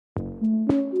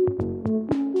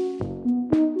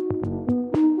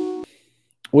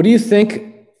What do you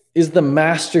think is the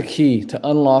master key to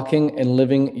unlocking and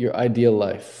living your ideal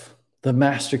life? The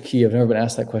master key. I've never been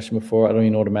asked that question before. I don't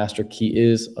even know what a master key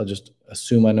is. I'll just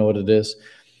assume I know what it is.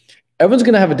 Everyone's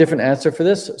going to have a different answer for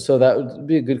this. So that would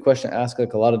be a good question to ask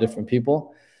like a lot of different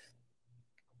people.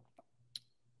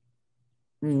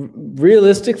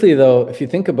 Realistically, though, if you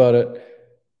think about it,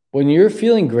 when you're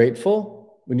feeling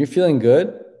grateful, when you're feeling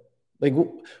good, like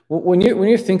when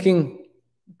you're thinking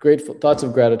grateful thoughts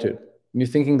of gratitude, when you're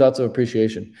thinking thoughts of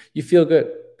appreciation, you feel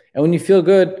good. And when you feel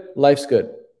good, life's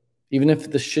good, even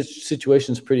if the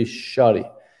situation's pretty shoddy.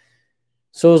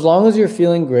 So as long as you're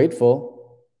feeling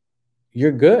grateful,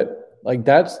 you're good. Like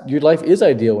your life is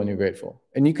ideal when you're grateful.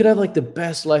 And you could have like the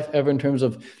best life ever in terms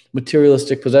of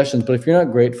materialistic possessions. But if you're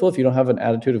not grateful, if you don't have an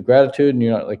attitude of gratitude and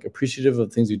you're not like appreciative of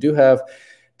the things you do have,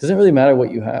 it doesn't really matter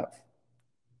what you have.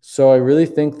 So I really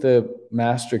think the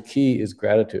master key is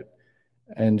gratitude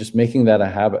and just making that a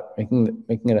habit, making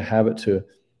it a habit to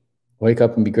wake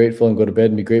up and be grateful and go to bed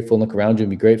and be grateful and look around you and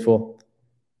be grateful.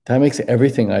 That makes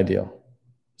everything ideal.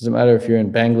 Doesn't matter if you're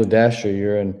in Bangladesh or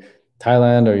you're in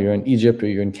Thailand or you're in Egypt or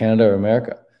you're in Canada or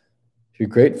America. If you're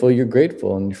grateful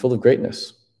and you're full of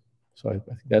greatness. So I think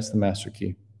that's the master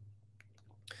key.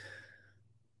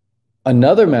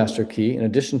 Another master key, in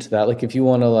addition to that, like if you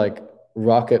want to like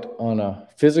rocket on a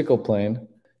physical plane,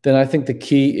 then I think the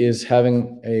key is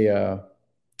having a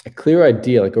clear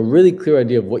idea, like a really clear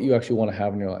idea of what you actually want to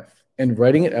have in your life and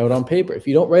writing it out on paper. If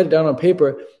you don't write it down on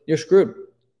paper, you're screwed.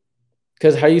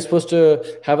 Because how are you supposed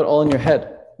to have it all in your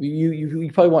head?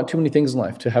 You probably want too many things in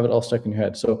life to have it all stuck in your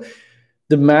head. So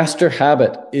the master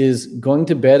habit is going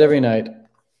to bed every night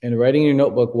and writing in your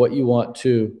notebook what you want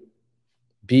to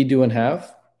be, do, and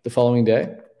have the following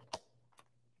day.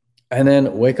 And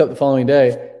then wake up the following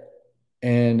day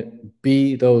and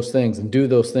be those things and do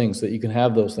those things so that you can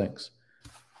have those things.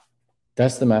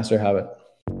 That's the master habit.